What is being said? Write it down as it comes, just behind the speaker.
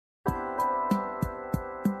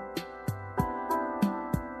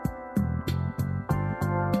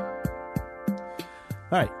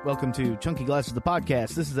All right, welcome to Chunky Glasses, the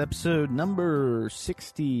podcast. This is episode number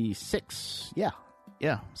 66.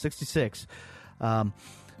 Yeah, 66.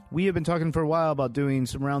 We have been talking for a while about doing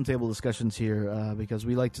some roundtable discussions here because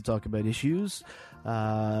we like to talk about issues.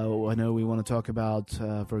 I know we want to talk about,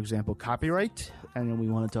 for example, copyright. I know we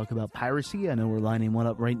want to talk about piracy. I know we're lining one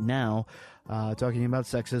up right now, talking about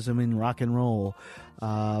sexism in rock and roll.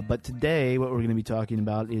 But today, what we're going to be talking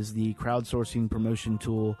about is the crowdsourcing promotion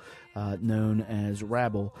tool known as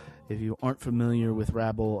Rabble. If you aren't familiar with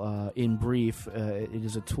Rabble, in brief, it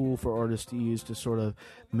is a tool for artists to use to sort of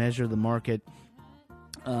measure the market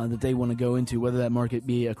that they want to go into, whether that market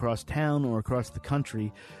be across town or across the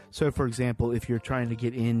country. So, for example, if you're trying to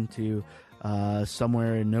get into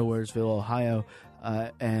somewhere in Nowheresville, Ohio,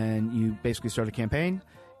 and you basically start a campaign,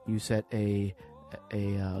 you set a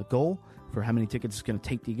goal for how many tickets it's going to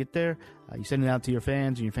take to get there. You send it out to your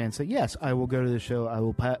fans, and your fans say, yes, I will go to the show. I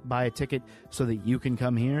will buy a ticket so that you can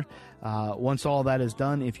come here. Once all that is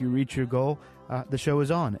done, if you reach your goal, the show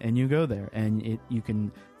is on, and you go there. And you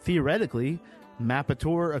can theoretically map a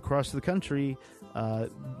tour across the country,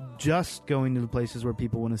 just going to the places where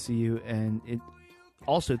people want to see you, and it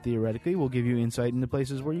also theoretically will give you insight into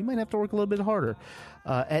places where you might have to work a little bit harder.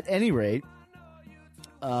 At any rate,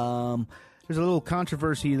 there's a little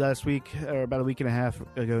controversy last week, or about a week and a half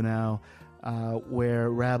ago now, where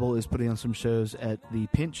Rabble is putting on some shows at the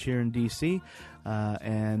Pinch here in D.C.,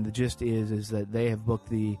 and the gist is that they have booked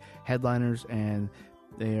the headliners, and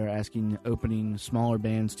they are asking opening smaller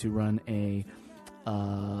bands to run a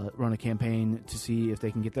campaign to see if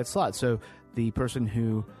they can get that slot. So the person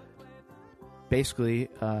who basically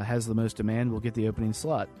has the most demand will get the opening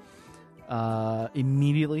slot.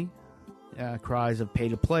 Immediately, cries of pay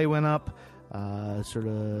to play went up, sort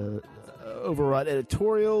of overwrought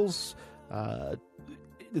editorials. The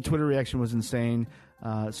Twitter reaction was insane.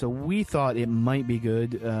 So we thought it might be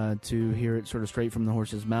good to hear it sort of straight from the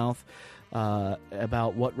horse's mouth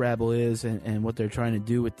about what Rabble is and what they're trying to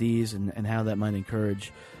do with these and how that might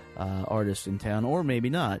encourage artists in town, or maybe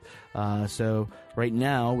not. So right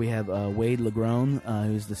now we have Wade Lagrone,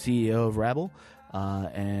 who's the CEO of Rabble,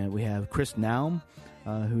 and we have Chris Naum,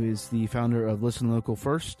 who is the founder of Listen Local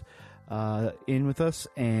First, in with us,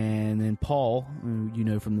 and then Paul, who you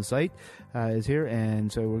know from the site, is here, and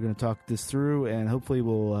so we're going to talk this through, and hopefully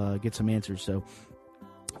we'll get some answers. So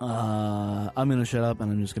I'm going to shut up,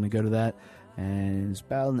 and I'm just going to go to that, and it's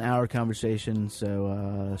about an hour conversation,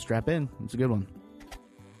 so strap in. It's a good one.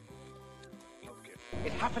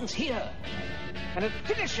 It happens here, and it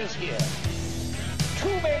finishes here. Two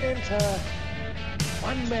men enter,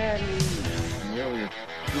 one man leaves. The earlier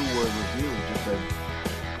two-word review just said,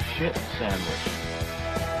 shit sandwich.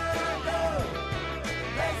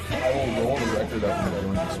 I will roll the record up and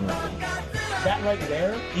everyone can smell it. That right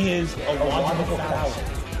there is a logical fallacy.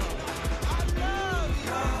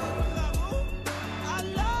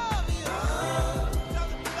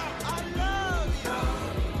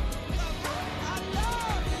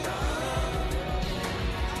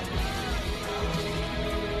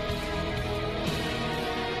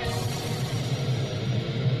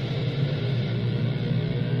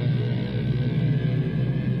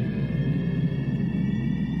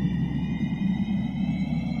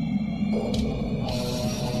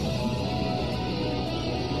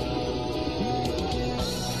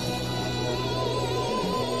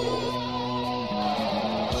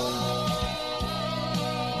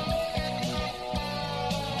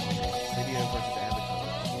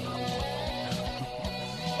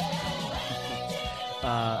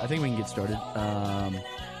 I think we can get started.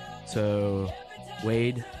 So,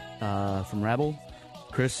 Wade from Rabble,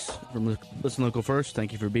 Chris from Listen Local First,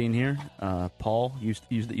 thank you for being here. Paul, you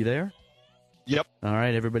there? Yep. All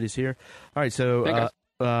right, everybody's here. All right, so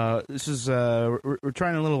this is we're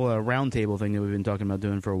trying a little roundtable thing that we've been talking about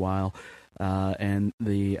doing for a while, and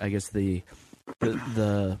I guess the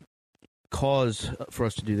cause for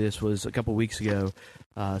us to do this was a couple weeks ago.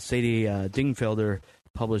 Sadie Dingfelder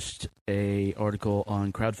published a article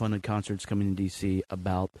on crowdfunded concerts coming to DC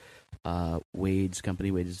about Wade's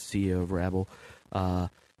company. Wade is the CEO of Rabble,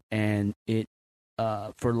 and it,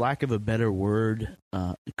 for lack of a better word,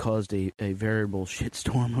 it caused a veritable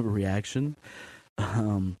shitstorm of a reaction.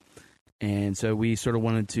 And so we sort of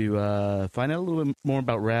wanted to find out a little bit more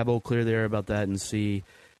about Rabble, clear the air about that, and see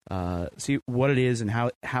what it is and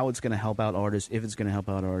how it's going to help out artists, if it's going to help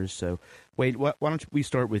out artists. So, Wade, why don't we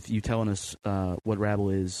start with you telling us what Rabble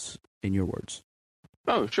is in your words?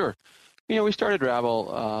 Oh, sure. We started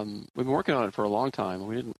Rabble. We've been working on it for a long time.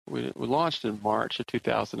 We launched in March of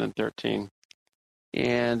 2013,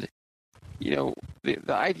 and the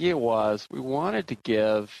idea was we wanted to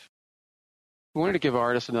give we wanted to give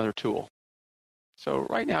artists another tool. So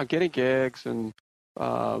right now, getting gigs and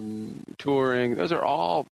touring, those are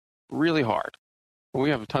all really hard.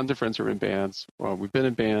 We have tons of friends who are in bands. Well, we've been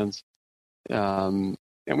in bands, and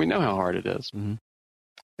we know how hard it is. Mm-hmm.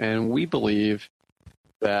 And we believe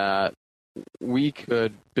that we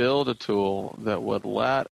could build a tool that would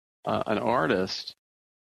let an artist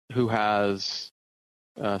who has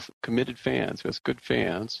committed fans, who has good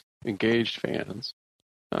fans, engaged fans,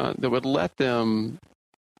 that would let them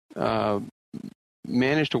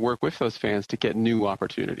manage to work with those fans to get new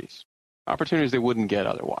opportunities they wouldn't get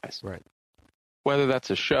otherwise. Right. Whether that's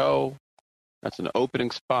a show, that's an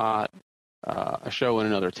opening spot, a show in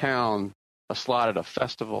another town, a slot at a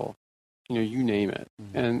festival, you name it.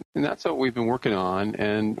 Mm-hmm. And that's what we've been working on.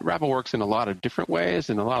 And Rabble works in a lot of different ways,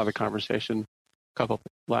 and a lot of the conversation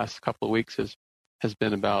last couple of weeks has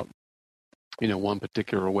been about, one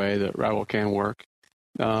particular way that Rabble can work.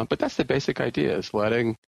 But that's the basic idea, is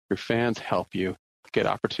letting your fans help you get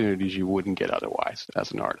opportunities you wouldn't get otherwise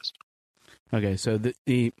as an artist. Okay, so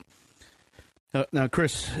now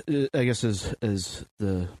Chris, I guess as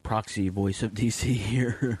the proxy voice of DC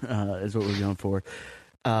here is what we're going for.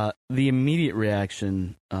 The immediate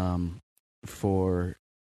reaction for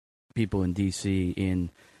people in DC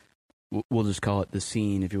we'll just call it the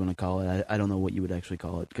scene, if you want to call it. I don't know what you would actually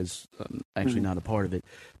call it, because I'm actually not a part of it.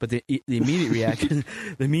 But the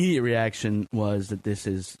immediate reaction was that this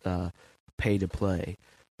is pay to play.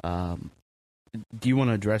 Do you want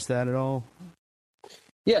to address that at all?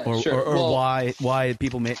 Yeah, sure. Or why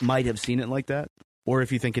people might have seen it like that, or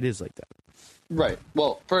if you think it is like that. Right.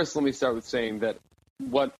 Well, first, let me start with saying that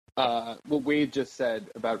what Wade just said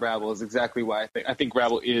about Rabble is exactly why I think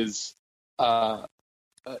Rabble is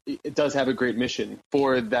it does have a great mission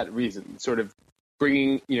for that reason, sort of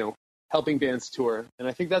bringing, helping bands tour, and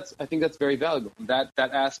I think that's very valuable. That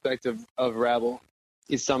aspect of Rabble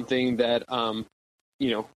is something that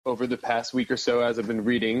over the past week or so, as I've been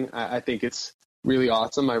reading, I think it's really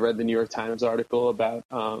awesome. I read the New York Times article about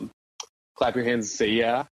Clap Your Hands and Say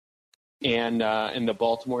Yeah, and the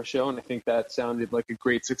Baltimore show, and I think that sounded like a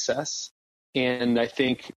great success. And I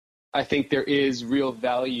think there is real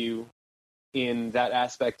value in that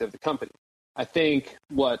aspect of the company. I think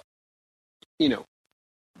what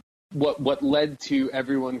led to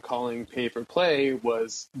everyone calling pay for play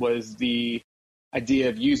was the idea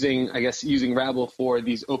of using Rabble for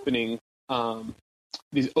these opening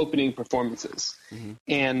performances.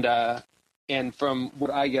 Mm-hmm. And from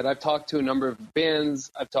what I get, I've talked to a number of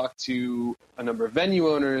bands, I've talked to a number of venue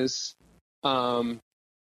owners, and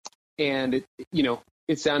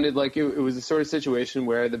it sounded like it was a sort of situation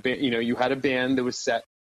where the band, you had a band that was set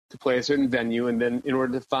to play a certain venue, and then in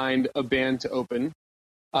order to find a band to open,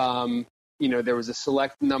 there was a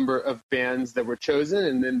select number of bands that were chosen,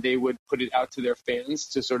 and then they would put it out to their fans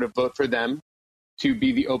to sort of vote for them to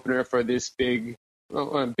be the opener for this big,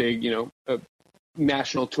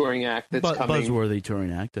 national touring act that's coming. Buzzworthy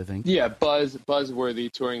touring act, I think. Yeah,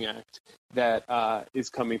 buzzworthy touring act that is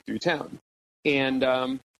coming through town.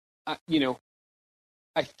 And,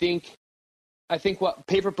 I think what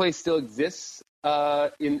pay for play still exists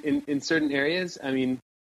in certain areas. I mean,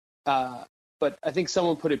 but I think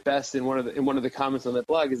someone put it best in one of the comments on that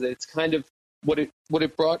blog, is that it's kind of what it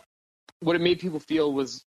made people feel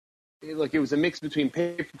was like it was a mix between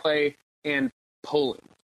pay for play and polling,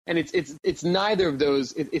 and it's neither of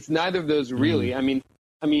those. It's neither of those really. Mm.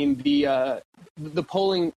 I mean the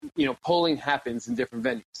polling, polling happens in different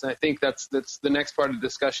venues. And I think that's the next part of the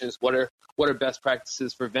discussion, is what are best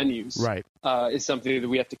practices for venues. Right. Is something that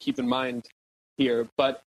we have to keep in mind here.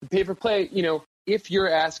 But pay for play, if you're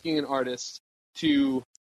asking an artist to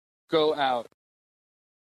go out,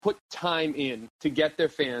 put time in to get their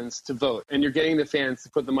fans to vote, and you're getting the fans to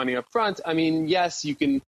put the money up front, I mean, yes, you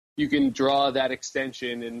can draw that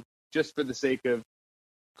extension, and just for the sake of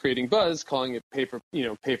creating buzz, calling it pay for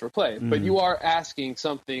play. Mm. But you are asking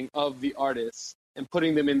something of the artists and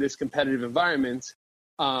putting them in this competitive environment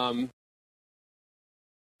that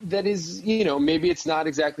is, maybe it's not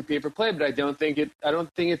exactly pay for play, but I don't think it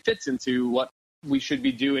fits into what we should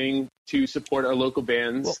be doing to support our local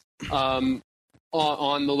bands on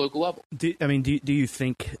the local level. Do you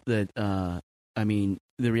think that?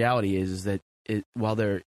 The reality is that while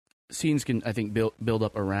their scenes can, I think, build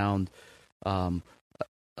up around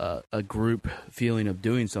a group feeling of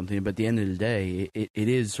doing something, but at the end of the day, it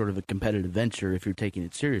is sort of a competitive venture if you're taking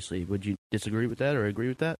it seriously. Would you disagree with that or agree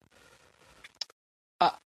with that?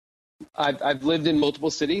 I've lived in multiple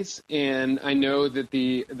cities, and I know that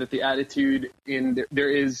the attitude there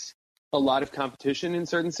is a lot of competition in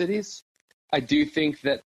certain cities. I do think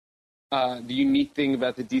that the unique thing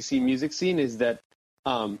about the DC music scene is that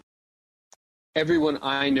everyone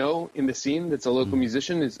I know in the scene that's a local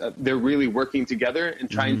musician is they're really working together and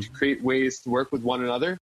trying to create ways to work with one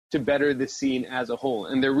another to better the scene as a whole.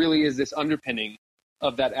 And there really is this underpinning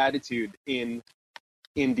of that attitude in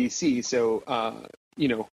DC. So,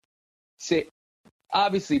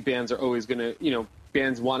 obviously bands are always going to,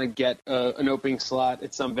 bands want to get an opening slot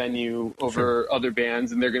at some venue over other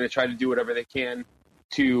bands, and they're going to try to do whatever they can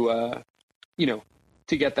to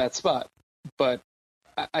get that spot. But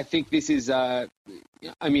I think this is, it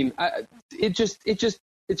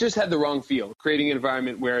just had the wrong feel, creating an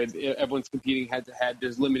environment where everyone's competing head to head.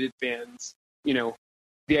 There's limited fans.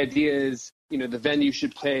 The idea is, the venue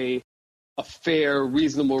should pay a fair,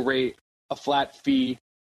 reasonable rate, a flat fee.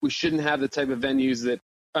 We shouldn't have the type of venues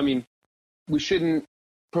we shouldn't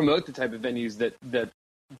promote the type of venues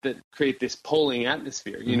that create this polling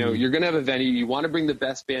atmosphere. You're going to have a venue, you want to bring the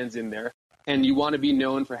best bands in there, and you want to be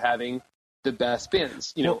known for having the best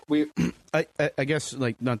bands. I guess,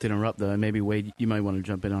 not to interrupt though, maybe Wade, you might want to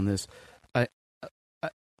jump in on this.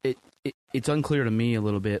 It's unclear to me a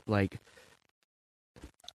little bit.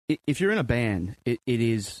 If you're in a band, it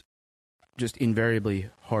is just invariably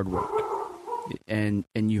hard work, and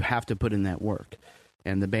you have to put in that work.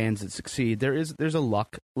 And the bands that succeed, there's a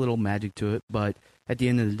luck, little magic to it, but at the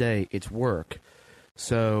end of the day, it's work.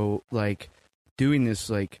 So doing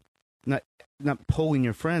this, not polling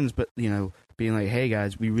your friends, but being like, hey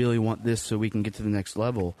guys, we really want this so we can get to the next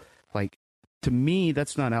level. To me,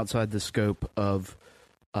 that's not outside the scope of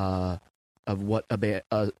what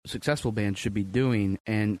a successful band should be doing.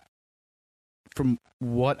 And from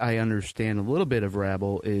what I understand a little bit of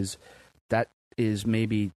Rabble is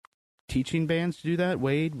maybe teaching bands to do that.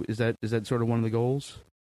 Wade, is that sort of one of the goals?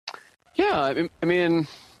 Yeah,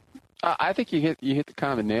 I think you hit the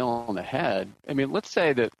kind of a nail on the head. Let's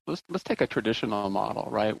say that let's take a traditional model,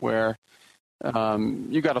 right, where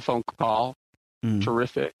you got a phone call,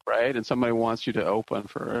 terrific, right, and somebody wants you to open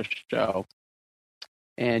for a show,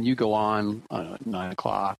 and you go on at 9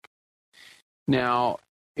 o'clock. Now,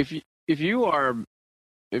 if you are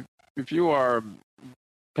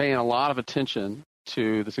paying a lot of attention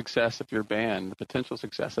to the success of your band, the potential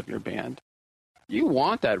success of your band, you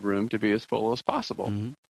want that room to be as full as possible.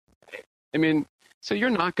 Mm-hmm. So you're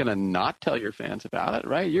not going to not tell your fans about it,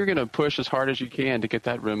 right? You're going to push as hard as you can to get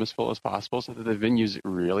that room as full as possible so that the venue's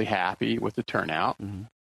really happy with the turnout.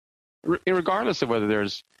 Mm-hmm. Regardless of whether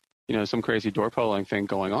there's, some crazy door polling thing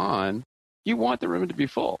going on, you want the room to be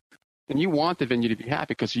full. And you want the venue to be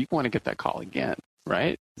happy because you want to get that call again,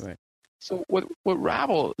 right? Right. So what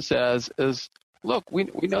Rabble says is, look, we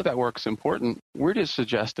know that work's important. We're just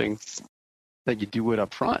suggesting that you do it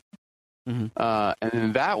up front. Mm-hmm. And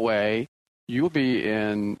in that way, you'll be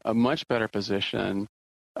in a much better position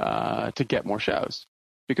to get more shows.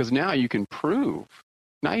 Because now you can prove,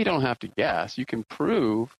 now you don't have to guess, you can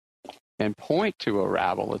prove and point to a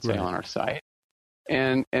Rabble, let's say, on our site.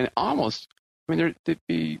 And almost, it'd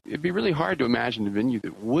be really hard to imagine a venue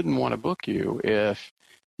that wouldn't want to book you if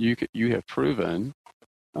you have proven,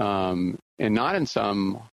 and not in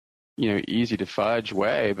some, easy to fudge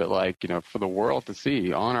way, but for the world to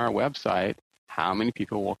see on our website how many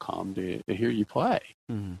people will come to hear you play.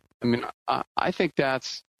 Mm-hmm. I think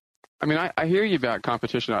that's, I hear you about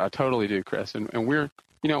competition. I totally do, Chris. And we're,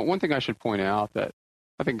 one thing I should point out that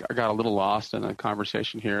I think I got a little lost in the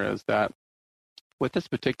conversation here is that with this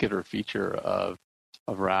particular feature of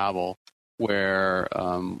Rabble, where,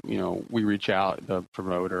 we reach out, the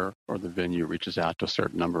promoter or the venue reaches out to a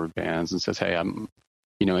certain number of bands and says, hey, I'm,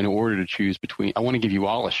 in order to choose between, I want to give you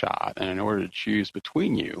all a shot. And in order to choose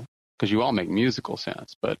between you, because you all make musical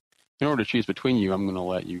sense, but in order to choose between you, I'm going to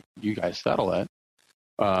let you guys settle it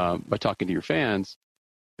by talking to your fans.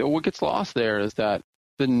 What gets lost there is that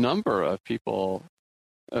the number of people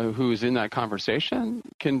who's in that conversation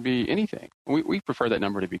can be anything. We prefer that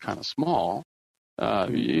number to be kind of small.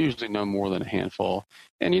 Usually no more than a handful.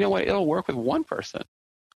 And you know what? It'll work with one person.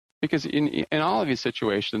 Because in all of these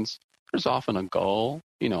situations, there's often a goal,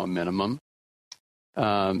 a minimum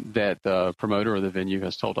that the promoter or the venue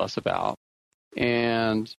has told us about.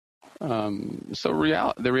 And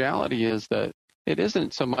so the reality is that it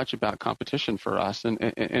isn't so much about competition for us, and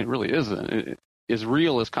it really isn't. As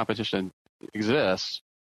real as competition exists,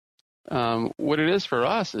 what it is for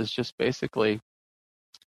us is just basically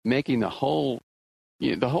making the whole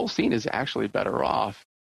scene is actually better off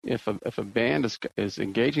if a band is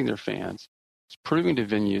engaging their fans, it's proving to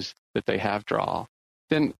venues that they have draw.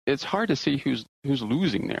 Then it's hard to see who's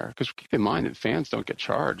losing there, because keep in mind that fans don't get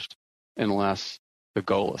charged unless the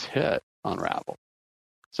goal is hit on Rabble.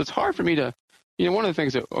 So it's hard for me to, one of the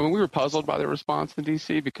things that we were puzzled by the response in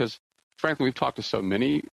DC because, frankly, we've talked to so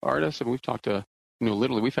many artists, and we've talked to,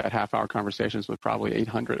 literally we've had half-hour conversations with probably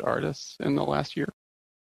 800 artists in the last year.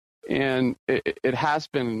 And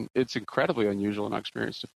it's incredibly unusual in our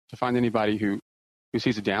experience to find anybody who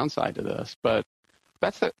sees a downside to this. But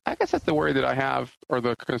I guess that's the worry that I have, or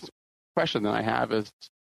the question that I have is,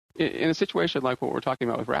 in a situation like what we're talking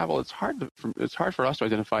about with Ravel, it's hard for us to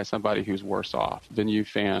identify somebody who's worse off, venue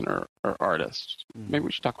fan or artist. Maybe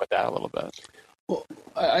we should talk about that a little bit. Well,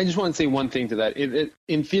 I just want to say one thing to that.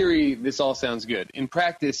 In theory, this all sounds good. In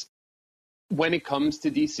practice, when it comes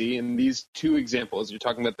to DC, and these two examples, you're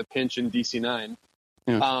talking about the Pinch and DC9,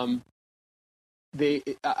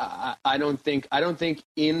 I don't think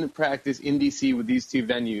in practice in DC with these two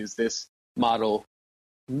venues this model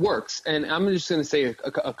works. And I'm just going to say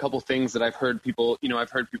a couple things that I've heard people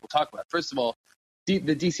talk about. First of all, the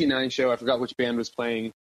DC9 show, I forgot which band was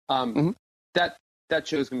playing. That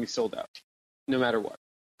show is going to be sold out no matter what,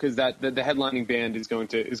 because the headlining band is going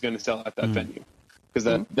to sell out that venue, because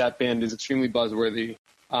that band is extremely buzzworthy.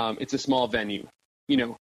 It's a small venue.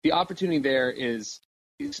 The opportunity there is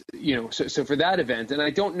so for that event, and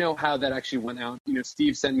I don't know how that actually went out.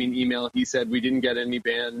 Steve sent me an email. He said we didn't get any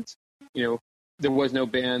band. There was no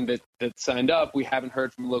band that signed up. We haven't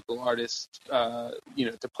heard from local artists, to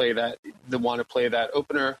play that want to play that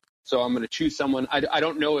opener. So I'm going to choose someone. I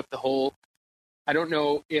don't know if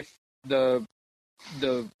the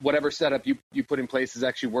whatever setup you put in place is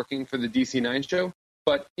actually working for the DC9 show.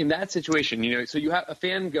 But in that situation, so you have a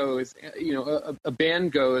fan goes, a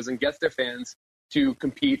band goes and gets their fans to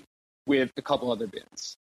compete with a couple other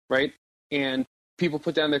bands, right? And people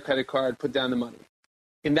put down their credit card, put down the money.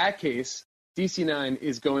 In that case,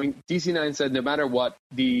 DC9 said no matter what,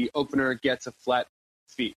 the opener gets a flat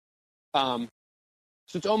fee. So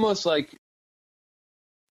it's almost like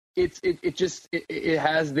it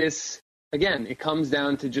has this, again, it comes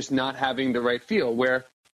down to just not having the right feel where,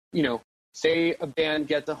 say a band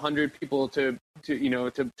gets 100 people to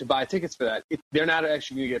buy tickets for that. They're not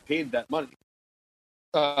actually going to get paid that money.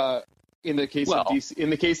 In the case of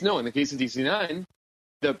DC9,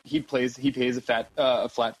 he pays a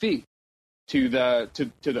flat fee to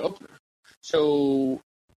the opener. So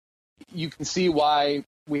you can see why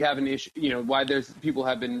we have an issue, why people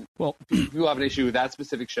have an issue with that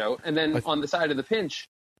specific show. And then on the side of the Pinch,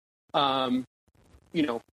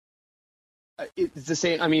 it's the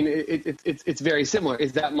same. I mean, it's very similar.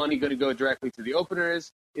 Is that money going to go directly to the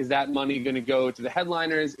openers? Is that money going to go to the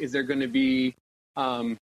headliners? Is there going to be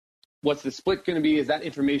what's the split going to be? Is that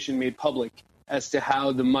information made public as to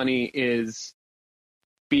how the money is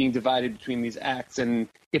being divided between these acts? And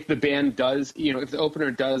if the band does, if the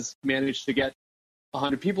opener does manage to get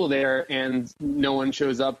 100 people there and no one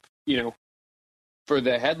shows up, for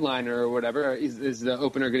the headliner or whatever, is the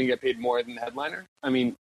opener going to get paid more than the headliner? I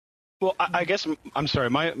mean, well, I guess I'm sorry.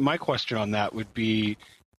 My question on that would be,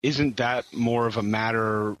 isn't that more of a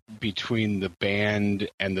matter between the band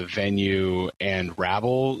and the venue and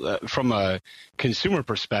Rabble? From a consumer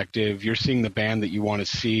perspective, you're seeing the band that you want to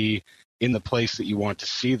see in the place that you want to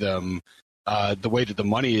see them. The way that the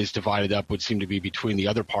money is divided up would seem to be between the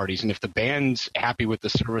other parties. And if the band's happy with the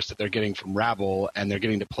service that they're getting from Rabble and they're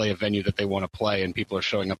getting to play a venue that they want to play and people are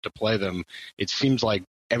showing up to play them, it seems like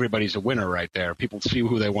everybody's a winner right there. People see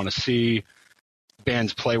who they want to see.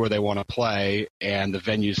 Bands play where they want to play, and the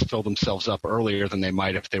venues fill themselves up earlier than they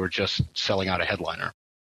might if they were just selling out a headliner.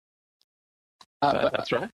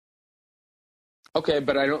 That's right. Okay,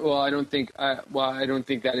 but I don't think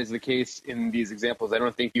that is the case in these examples. I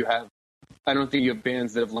don't think you have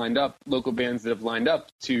bands that have lined up, local bands that have lined up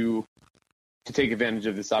to take advantage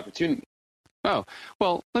of this opportunity. Oh,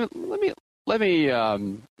 well, let me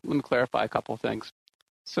clarify a couple of things.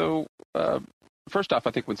 So, first off,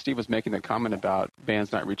 I think when Steve was making the comment about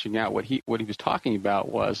bands not reaching out, what he was talking about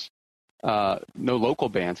was no local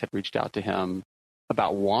bands had reached out to him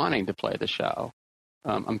about wanting to play the show.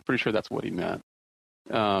 I'm pretty sure that's what he meant.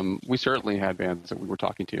 We certainly had bands that we were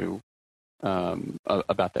talking to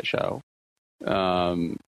about that show.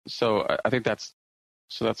 So I think that's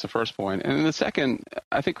the first point. And then the second,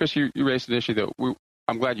 I think, Chris, you raised an issue that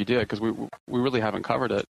I'm glad you did, because we really haven't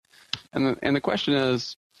covered it. And the question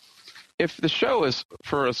is, if the show is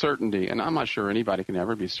for a certainty, and I'm not sure anybody can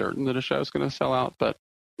ever be certain that a show is going to sell out, but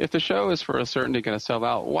if the show is for a certainty going to sell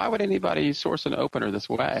out, why would anybody source an opener this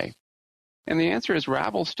way? And the answer is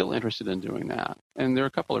Ravel's still interested in doing that. And there are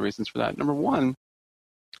a couple of reasons for that. Number one,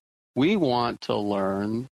 we want to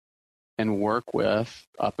learn and work with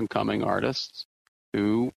up-and-coming artists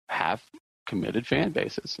who have committed fan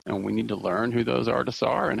bases, and we need to learn who those artists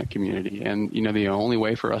are in a community. And, the only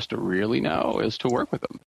way for us to really know is to work with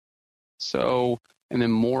them. So, and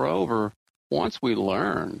then moreover, once we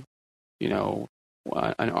learn,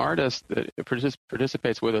 an artist that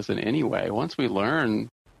participates with us in any way, once we learn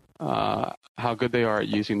how good they are at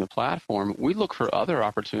using the platform, we look for other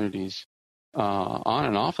opportunities on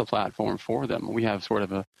and off the platform for them. We have sort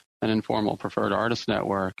of an informal preferred artist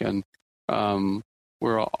network, and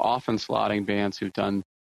we're often slotting bands who've done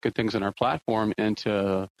good things on our platform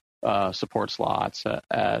into support slots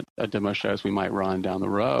at demo shows we might run down the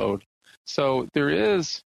road. So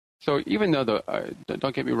even though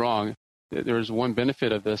don't get me wrong, there's one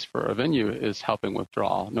benefit of this for a venue is helping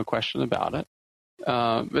withdrawal, no question about it.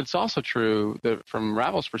 But it's also true that from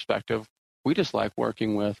Ravel's perspective, we just like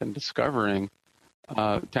working with and discovering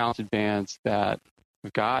talented bands that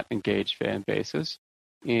have got engaged fan bases,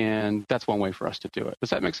 and that's one way for us to do it.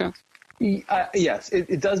 Does that make sense? Yes,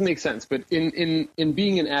 it does make sense. But in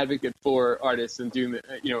being an advocate for artists and doing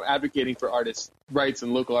advocating for artists' rights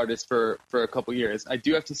and local artists for a couple years, I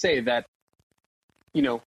do have to say that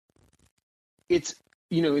it's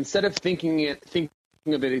instead of thinking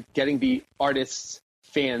of it as getting the artists'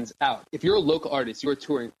 fans out. If you're a local artist, you're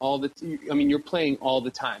touring you're playing all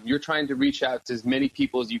the time. You're trying to reach out to as many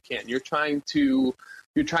people as you can. You're trying to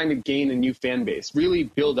gain a new fan base, really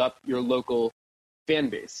build up your local fan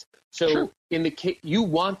base. So sure. In the case, you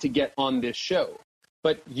want to get on this show,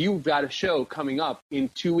 but you've got a show coming up in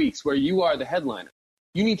 2 weeks where you are the headliner.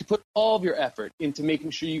 You need to put all of your effort into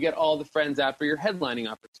making sure you get all the friends out for your headlining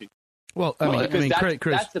opportunity. Well, Chris,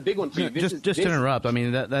 that's the big one for you. Just to interrupt,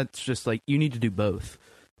 that's just like you need to do both.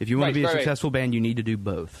 If you want to be a successful band, you need to do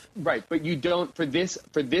both. Right, but you don't for this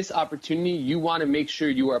opportunity. You want to make sure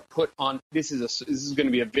you are put on. This is going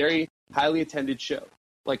to be a very highly attended show.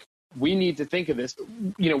 Like we need to think of this.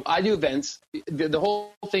 I do events. The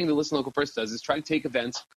whole thing that Listen Local First does is try to take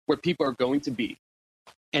events where people are going to be,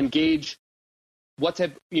 engage what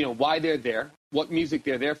type, why they're there, what music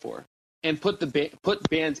they're there for, and put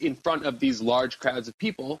bands in front of these large crowds of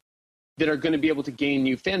people that are going to be able to gain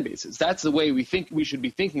new fan bases. That's the way we think we should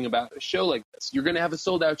be thinking about a show like this. You're going to have a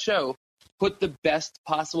sold out show. Put the best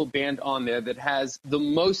possible band on there that has the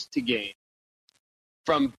most to gain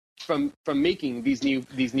from making these new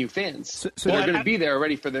fans. So they're going to be there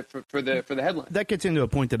already for the headline. That gets into a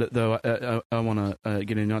point that though I want to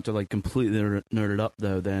get in, not to like completely nerd it up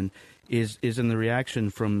though. Then is in the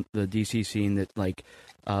reaction from the DC scene that like.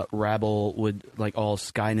 Rabble would like all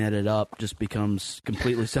Skynet it up, just becomes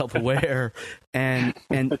completely self-aware and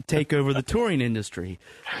take over the touring industry,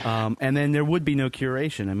 and then there would be no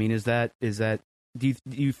curation. I mean, is that do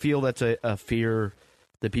you feel that's a fear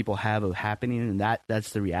that people have of happening, and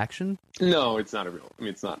that's the reaction? No, it's not a real. I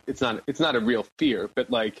mean, it's not a real fear, but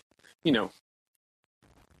like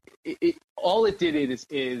all it did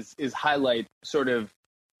is highlight sort of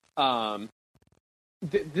the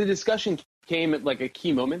discussion came at like a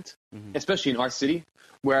key moment, especially in our city,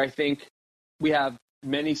 where I think we have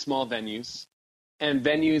many small venues, and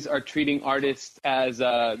venues are treating artists as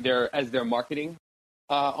their marketing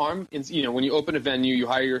arm. And, when you open a venue, you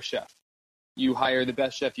hire your chef, you hire the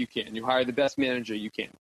best chef you can, you hire the best manager you can.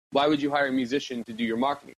 Why would you hire a musician to do your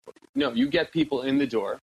marketing for you? No, you get people in the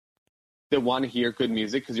door that want to hear good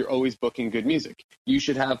music because you're always booking good music. You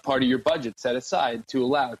should have part of your budget set aside to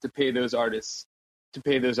allow to pay those artists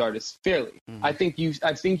fairly. I think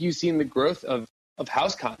you've seen the growth of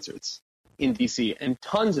house concerts in DC, and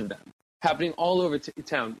tons of them happening all over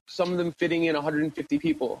town. Some of them fitting in 150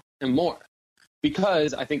 people and more,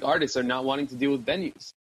 because I think artists are not wanting to deal with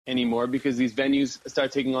venues anymore, because these venues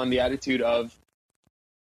start taking on the attitude of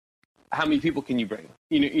how many people can you bring?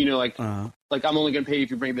 Like I'm only going to pay you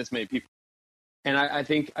if you bring this many people. And I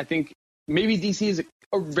think maybe DC is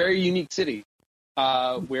a very unique city.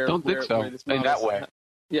 Where this in that way.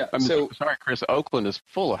 Yeah. Sorry, Chris. Oakland is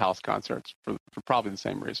full of house concerts for probably the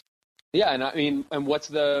same reason. Yeah, and I mean, and what's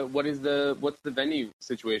the venue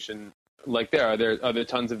situation like there? Are there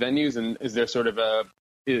tons of venues, and is there sort of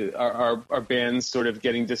are bands sort of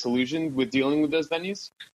getting disillusioned with dealing with those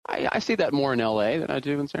venues? I see that more in LA than I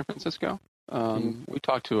do in San Francisco. We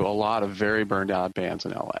talk to a lot of very burned out bands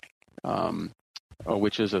in LA,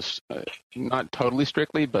 which is not totally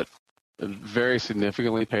strictly, but very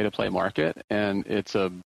significantly pay-to-play market, and it's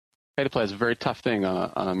pay-to-play is a very tough thing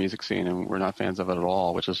on a music scene, and we're not fans of it at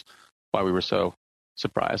all, which is why we were so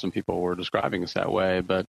surprised when people were describing us that way.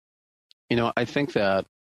 But I think that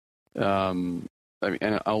and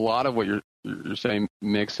a lot of what you're saying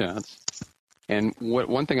makes sense. And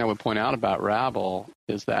one thing I would point out about Rabble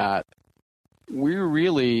is that we're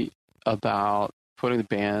really about putting the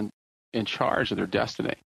band in charge of their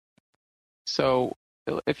destiny. So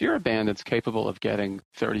if you're a band that's capable of getting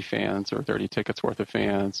 30 fans or 30 tickets worth of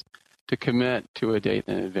fans to commit to a date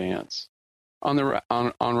in advance, on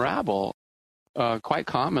Rabble, quite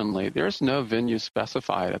commonly, there's no venue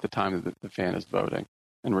specified at the time that the fan is voting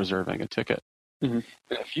and reserving a ticket. Mm-hmm.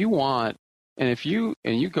 And if you want, and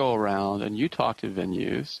you go around and you talk to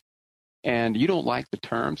venues, and you don't like the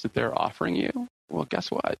terms that they're offering you, well,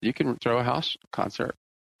 guess what? You can throw a house concert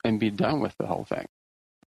and be done with the whole thing.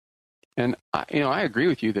 And I agree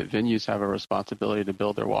with you that venues have a responsibility to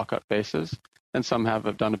build their walk-up bases, and some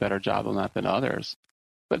have done a better job on that than others.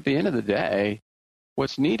 But at the end of the day,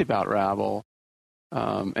 what's neat about Rabble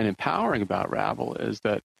and empowering about Rabble is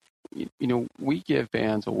that we give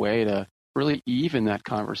bands a way to really even that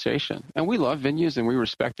conversation. And we love venues and we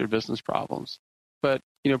respect their business problems. But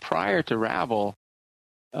prior to Rabble,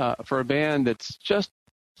 for a band that's just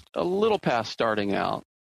a little past starting out,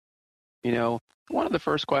 one of the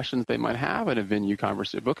first questions they might have in a venue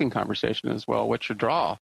booking conversation is, well, what's your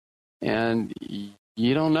draw? And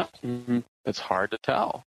you don't know. Mm-hmm. It's hard to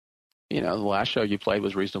tell. The last show you played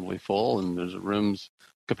was reasonably full, and there's a room's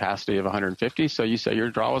capacity of 150, so you say your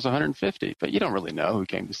draw was 150, but you don't really know who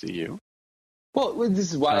came to see you. Well,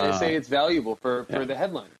 this is why I say it's valuable for the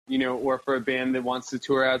headliner, or for a band that wants to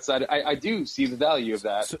tour outside. I do see the value of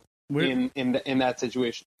that in that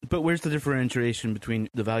situation. But where's the differentiation between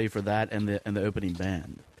the value for that and the opening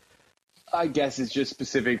band? I guess it's just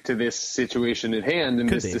specific to this situation at hand and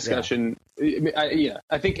this discussion. Yeah.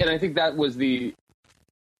 I think that was the.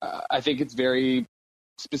 I think it's very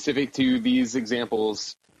specific to these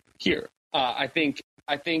examples here. I think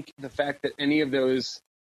the fact that any of those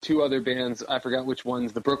two other bands, I forgot which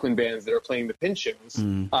ones, the Brooklyn bands that are playing the Pinch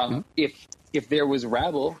shows, if there was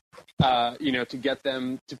Rabble, to get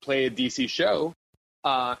them to play a DC show,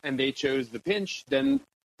 and they chose the Pinch, then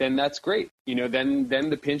that's great. Then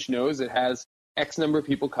the Pinch knows it has X number of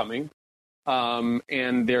people coming,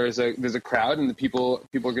 and there's a crowd, and the people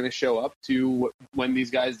are going to show up to when these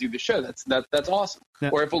guys do the show. That's awesome. Yeah.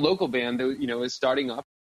 Or if a local band that is starting up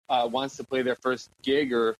wants to play their first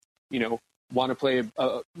gig, or want to play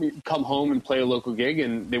come home and play a local gig,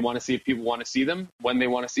 and they want to see if people want to see them when they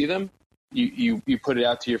want to see them, you put it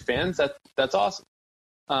out to your fans. That's awesome.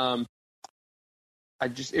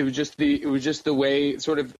 It was just the way,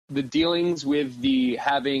 sort of the dealings with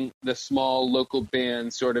having the small local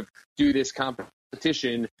band sort of do this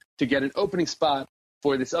competition to get an opening spot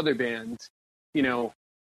for this other band,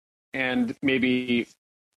 and maybe,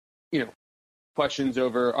 questions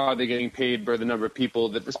over, are they getting paid by the number of people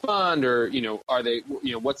that respond, or, are they,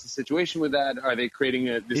 what's the situation with that? Are they creating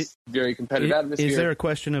this very competitive atmosphere? Is there a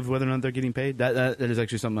question of whether or not they're getting paid? That is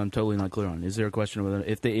actually something I'm totally not clear on. Is there a question of whether,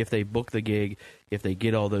 if they book the gig, if they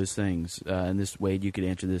get all those things, and this, Wade, you could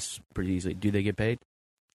answer this pretty easily, do they get paid?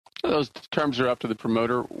 Those terms are up to the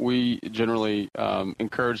promoter. We generally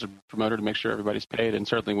encourage the promoter to make sure everybody's paid, and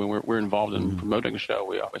certainly when we're involved in promoting a show,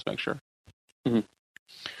 we always make sure. Mm-hmm.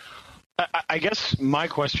 I guess my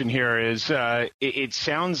question here is, it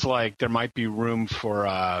sounds like there might be room for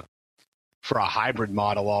a hybrid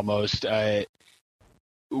model almost,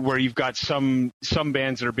 where you've got some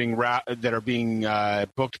bands that are being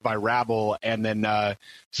booked by Rabble, and then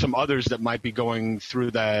some others that might be going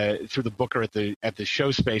through the booker at the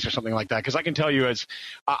show space or something like that. Because I can tell you, as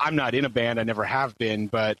I'm not in a band, I never have been,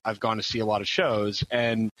 but I've gone to see a lot of shows,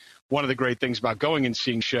 and one of the great things about going and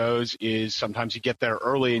seeing shows is sometimes you get there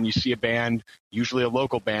early and you see a band, usually a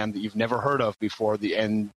local band that you've never heard of before,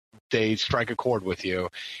 and they strike a chord with you.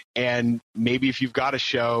 And maybe if you've got a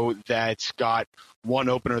show that's got one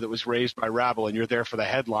opener that was raised by Rabble and you're there for the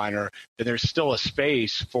headliner, then there's still a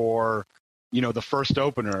space for, the first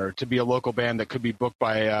opener to be a local band that could be booked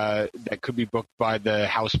by the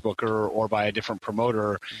house booker or by a different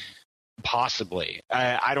promoter. Possibly.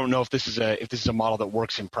 I don't know if this is a model that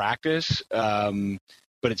works in practice, but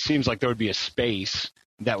it seems like there would be a space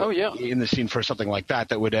that in the scene for something like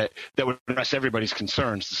that would address everybody's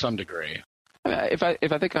concerns to some degree. If I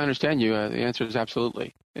think I understand you, the answer is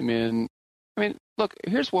absolutely. I mean, look,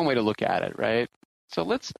 here's one way to look at it, right? So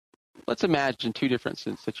let's imagine two different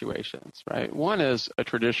situations, right? One is a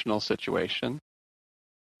traditional situation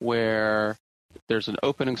where there's an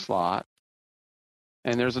opening slot.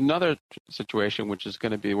 And there's another situation which is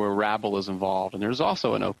going to be where Rabble is involved, and there's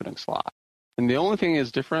also an opening slot. And the only thing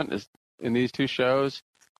is different is in these two shows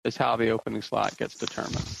is how the opening slot gets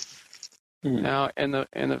determined. Mm-hmm. Now, in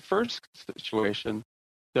the first situation,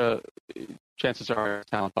 the chances are a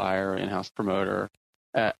talent buyer, in-house promoter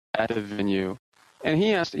at a venue, and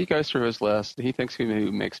he goes through his list. He thinks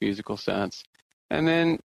who makes musical sense, and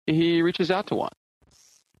then he reaches out to one.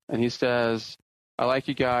 and he says, "I like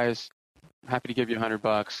you guys. Happy to give you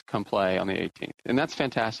 $100. Come play on the 18th," and that's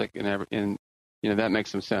fantastic, and that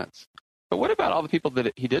makes some sense. But what about all the people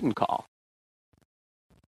that he didn't call?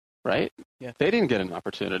 Right? Yeah. They didn't get an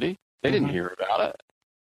opportunity. They didn't hear about it.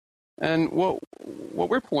 And what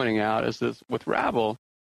we're pointing out is that with Rabble,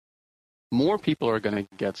 more people are going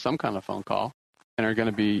to get some kind of phone call and are going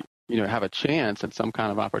to be, have a chance at some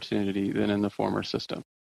kind of opportunity than in the former system.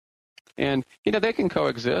 And, they can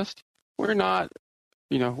coexist. We're not,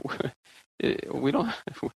 we don't,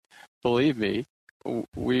 believe me,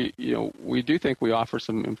 we do think we offer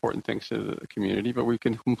some important things to the community, but we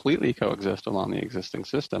can completely coexist along the existing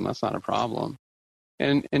system. That's not a problem.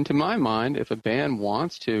 And to my mind, if a band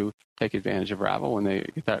wants to take advantage of Rabble when they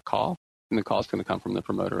get that call, and the call is going to come from the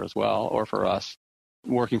promoter as well, or for us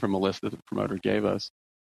working from a list that the promoter gave us,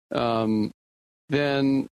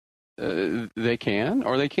 then they can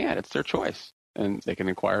or they can't. It's their choice, and they can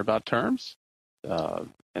inquire about terms, and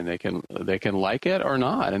they can like it or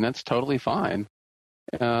not, and that's totally fine.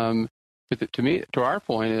 But to our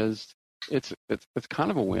point is it's kind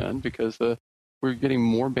of a win because we're getting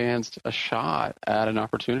more bands a shot at an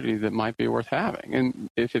opportunity that might be worth having. And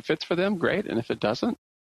if it fits for them, great. And if it doesn't,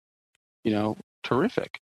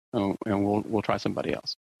 terrific. And we'll try somebody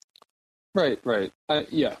else. Right.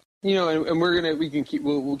 Yeah. And we can keep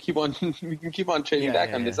on trading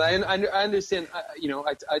back on this. I understand.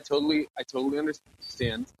 I totally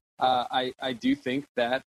understand. I do think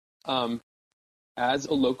that as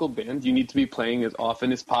a local band, you need to be playing as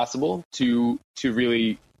often as possible to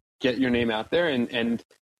really get your name out there, and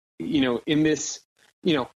in this,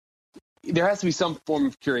 there has to be some form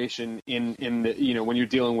of curation in the, when you're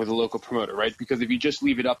dealing with a local promoter, right? Because if you just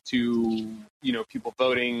leave it up to people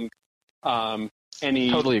voting,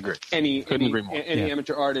 totally agree. Any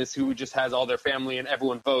amateur artist who just has all their family and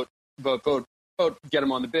everyone vote, get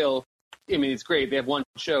them on the bill. I mean, it's great. They have one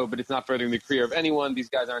show, but it's not furthering the career of anyone. These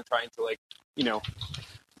guys aren't trying to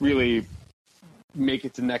really make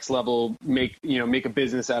it to the next level, make a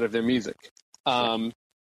business out of their music.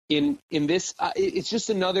 In this, it's just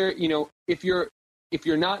another, if you're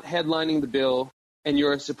not headlining the bill and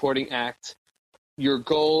you're a supporting act, your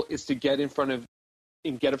goal is to get in front of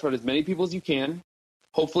as many people as you can.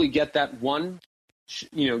 Hopefully, get that one,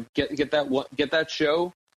 get that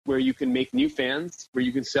show where you can make new fans, where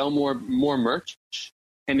you can sell more merch,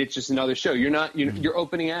 and it's just another show. Your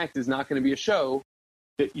opening act is not going to be a show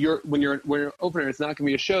that when you're an opener, it's not going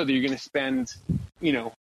to be a show that you're going to spend,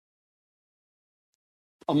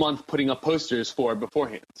 a month putting up posters for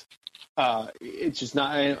beforehand. It's just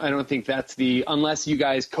not. I don't think that's unless you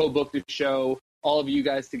guys co-booked a show, all of you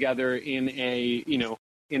guys together in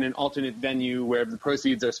an alternate venue where the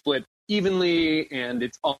proceeds are split evenly and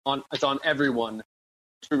it's on everyone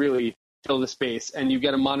to really fill the space, and you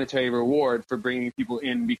get a monetary reward for bringing people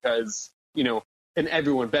in because and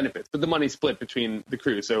everyone benefits, but the money's split between the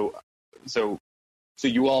crew. So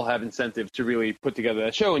you all have incentive to really put together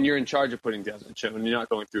that show, and you're in charge of putting together that show, and you're not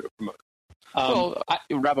going through a promoter.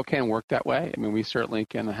 Rabble can work that way. I mean, we certainly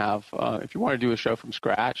can have, if you want to do a show from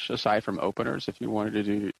scratch, aside from openers, if you wanted to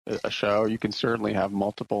do a show, you can certainly have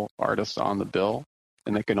multiple artists on the bill,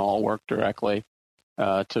 and they can all work directly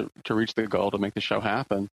to reach the goal to make the show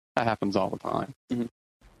happen. That happens all the time. Mm-hmm.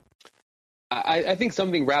 I think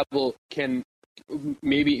something Rabble can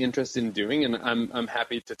may be interested in doing, and I'm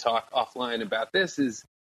happy to talk offline about this, is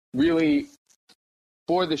really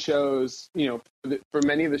for the shows, for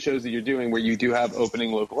many of the shows that you're doing where you do have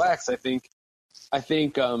opening local acts, I think,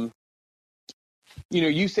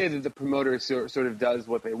 you say that the promoter sort of does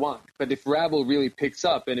what they want, but if Rabble really picks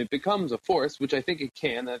up and it becomes a force, which I think it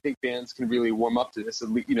can, I think bands can really warm up to this,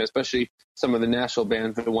 especially some of the national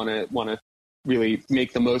bands that want to really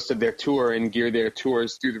make the most of their tour and gear their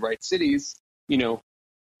tours through the right cities.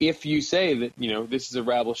 If you say that, this is a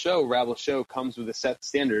Rabble show comes with a set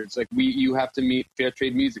standards. Like you have to meet fair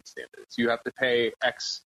trade music standards. You have to pay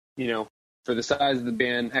X, for the size of the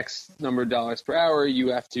band, X number of dollars per hour. You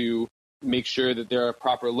have to make sure that there are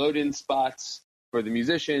proper load-in spots for the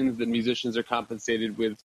musicians are compensated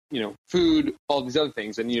with, food, all these other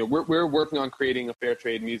things. And, we're working on creating a fair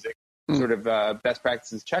trade music sort of best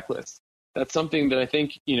practices checklist. That's something that I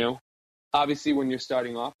think, obviously when you're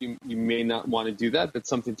starting off, you may not want to do that, but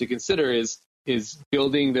something to consider is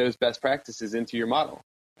building those best practices into your model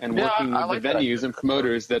and working with the venues and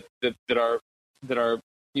promoters that are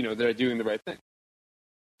doing the right thing.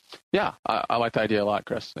 Yeah, I like the idea a lot,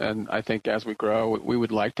 Chris. And I think as we grow, we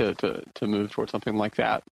would like to move towards something like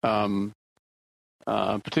that,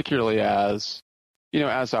 particularly as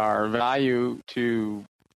our value to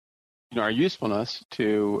our usefulness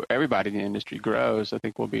to everybody in the industry grows, I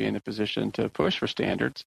think we'll be in a position to push for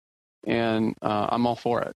standards. And I'm all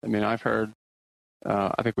for it. I mean, I've heard,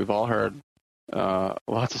 I think we've all heard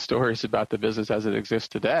lots of stories about the business as it exists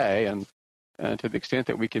today. And to the extent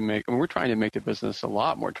that we can make, we're trying to make the business a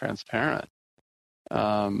lot more transparent.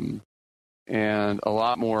 And a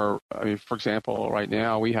lot more, I mean, for example, right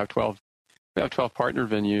now we have 12 partner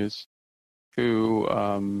venues who,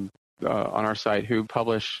 on our site, who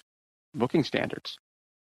publish booking standards.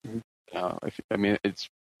 It's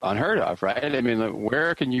unheard of, right? I mean,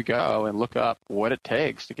 where can you go and look up what it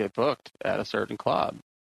takes to get booked at a certain club?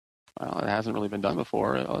 Well, it hasn't really been done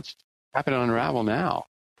before. It's happening on Unravel now.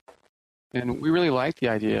 And we really like the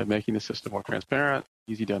idea of making the system more transparent,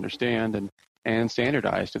 easy to understand, and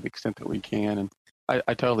standardized to the extent that we can. And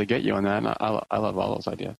I totally get you on that, and I love all those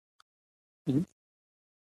ideas. Mm-hmm.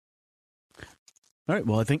 All right.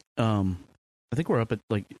 Well, I think we're up at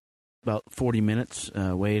like about 40 minutes.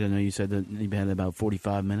 Wade, I know you said that you had about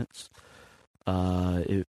 45 minutes.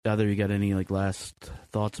 Either you got any like last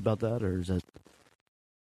thoughts about that, or is that?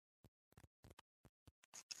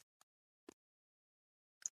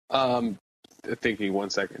 Thinking 1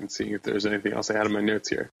 second, seeing if there's anything else I had in my notes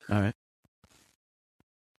here. All right.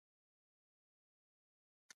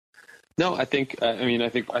 No, I think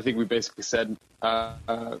we basically said,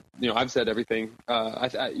 I've said everything.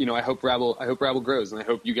 I hope Rabble grows, and I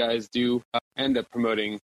hope you guys do end up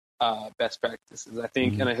promoting best practices. I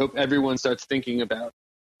think, and I hope everyone starts thinking about,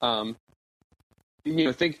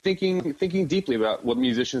 thinking deeply about what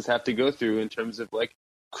musicians have to go through in terms of like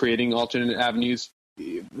creating alternate avenues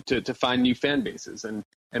to find new fan bases and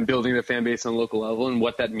building the fan base on a local level, and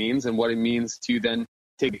what that means and what it means to then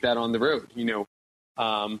take that on the road.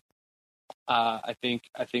 I think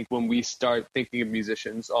when we start thinking of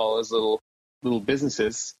musicians all as little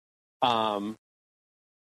businesses, and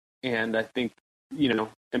I think,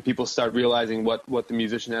 and people start realizing what the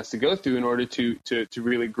musician has to go through in order to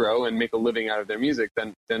really grow and make a living out of their music,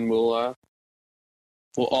 then we'll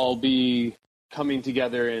all be coming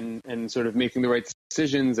together and sort of making the right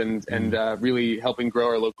decisions and really helping grow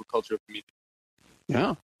our local cultural community.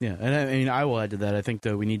 Yeah. Yeah, and I mean, I will add to that. I think,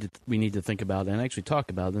 though, we need to think about and actually talk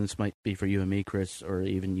about, and this might be for you and me, Chris, or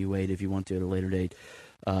even you, Wade, if you want to at a later date,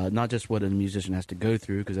 not just what a musician has to go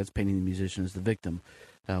through, because that's painting the musician as the victim,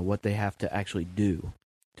 what they have to actually do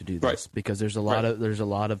to do this, right. Because there's a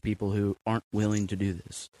lot of people who aren't willing to do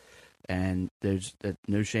this, and there's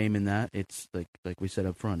no shame in that. It's like we said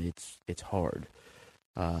up front, it's hard.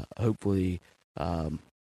 Hopefully,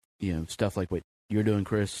 stuff like what you're doing,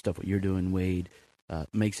 Chris, stuff what you're doing, Wade.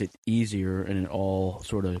 Makes it easier, and it all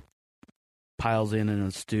sort of piles in a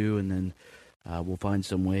stew, and then we'll find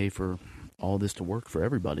some way for all this to work for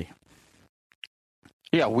everybody.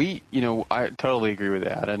 Yeah, I totally agree with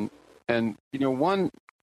that, and one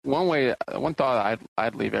thought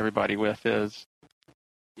I'd leave everybody with is,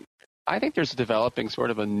 I think there's developing sort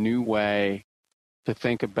of a new way to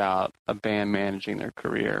think about a band managing their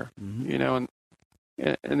career. Mm-hmm.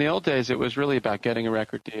 And in the old days, it was really about getting a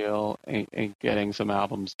record deal and getting some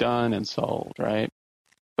albums done and sold, right?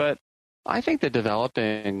 But I think the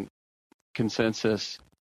developing consensus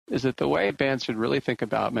is that the way bands should really think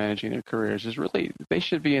about managing their careers is really, they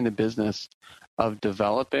should be in the business of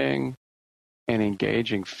developing and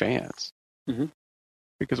engaging fans. Mm-hmm.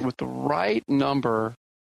 Because with the right number,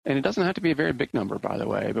 and it doesn't have to be a very big number, by the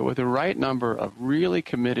way, but with the right number of really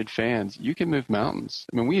committed fans, you can move mountains.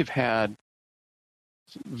 I mean, we've had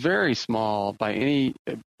very small, by any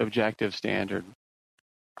objective standard,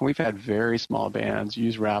 we've had very small bands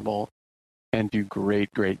use Rabble and do great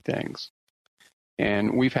things.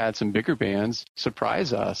 And we've had some bigger bands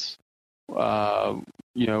surprise us, by,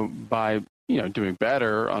 doing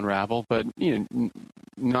better on Rabble, but,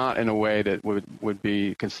 not in a way that would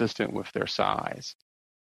be consistent with their size.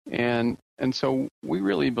 And so we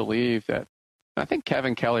really believe that, I think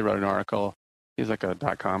Kevin Kelly wrote an article. He's like a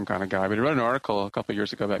 .com kind of guy, but he wrote an article a couple of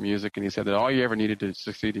years ago about music, and he said that all you ever needed to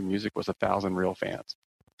succeed in music was 1,000 real fans.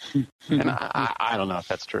 And I don't know if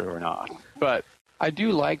that's true or not, but I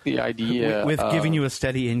do like the idea with giving you a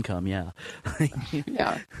steady income. Yeah.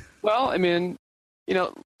 Yeah. Well, I mean,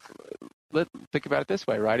 let's think about it this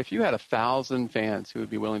way, right? If you had 1,000 fans who would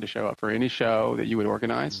be willing to show up for any show that you would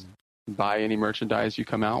organize, buy any merchandise you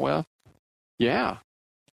come out with, yeah,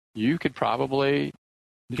 you could probably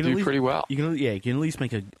do pretty well. You can at least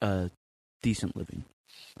make a decent living,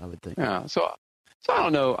 I would think. Yeah. So I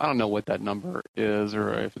don't know what that number is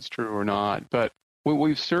or if it's true or not, but what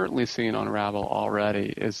we've certainly seen on Rabble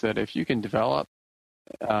already is that if you can develop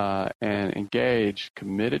and engage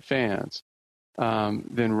committed fans,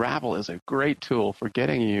 then Rabble is a great tool for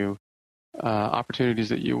getting you opportunities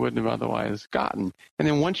that you wouldn't have otherwise gotten. And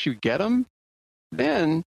then once you get them,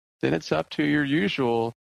 then it's up to your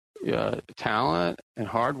usual talent and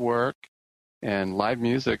hard work and live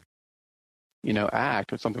music,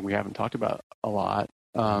 act. It's something we haven't talked about a lot.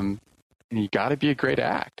 And you got to be a great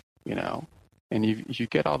act, And if you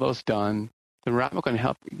get all those done, then Rabble can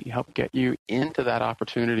help get you into that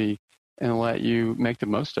opportunity and let you make the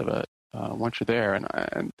most of it once you're there.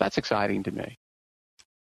 And that's exciting to me.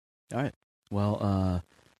 All right. Well,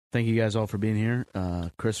 thank you guys all for being here.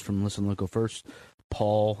 Chris from Listen Local First,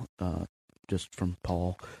 Paul, just from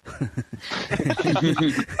Paul,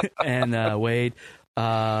 and Wade.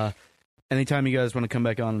 Anytime you guys want to come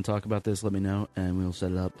back on and talk about this, let me know, and we'll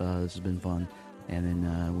set it up. This has been fun, and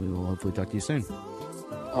then we will hopefully talk to you soon.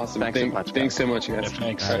 Awesome. Thanks so much, guys. Yeah,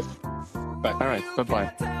 thanks. All right. Bye. All right.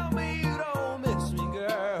 Bye-bye.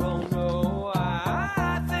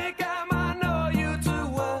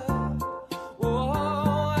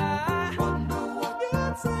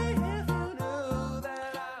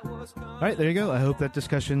 All right, there you go. I hope that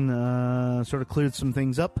discussion sort of cleared some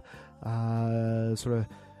things up, sort of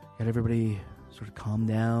got everybody sort of calmed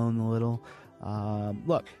down a little.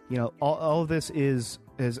 Look, all of this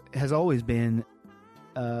has always been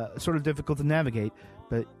sort of difficult to navigate,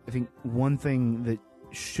 but I think one thing that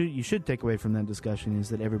you should take away from that discussion is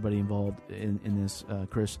that everybody involved in this,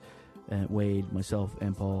 Chris, Wade, myself,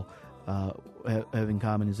 and Paul, have in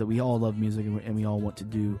common is that we all love music and we all want to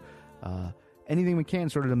do anything we can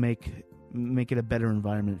sort of to make it a better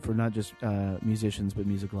environment for not just musicians but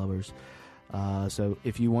music lovers. So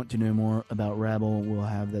if you want to know more about Rabble, we'll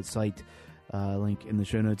have that site link in the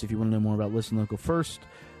show notes. If you want to know more about Listen Local First,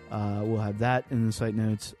 we'll have that in the site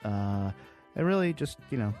notes. And really just,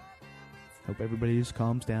 hope everybody just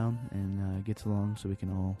calms down and gets along so we can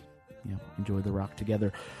all enjoy the rock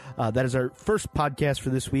together. That is our first podcast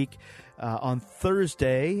for this week. On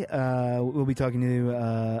Thursday, we'll be talking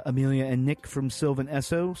to Amelia and Nick from Sylvan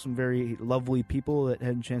Esso, some very lovely people that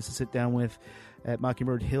had a chance to sit down with at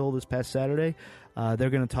Mockingbird Hill this past Saturday. They're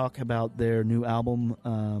going to talk about their new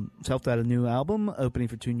album, self-titled new album, opening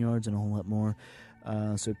for Tune Yards, and a whole lot more.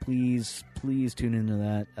 So please tune into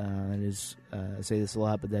that. That is, I say this a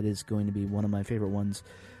lot, but that is going to be one of my favorite ones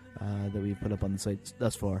that we've put up on the site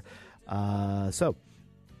thus far. So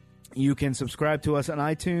you can subscribe to us on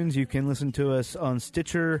iTunes. You can listen to us on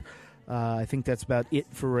Stitcher. I think that's about it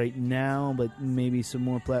for right now, but maybe some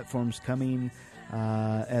more platforms coming.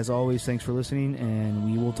 As always, thanks for listening, and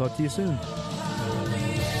we will talk to you soon.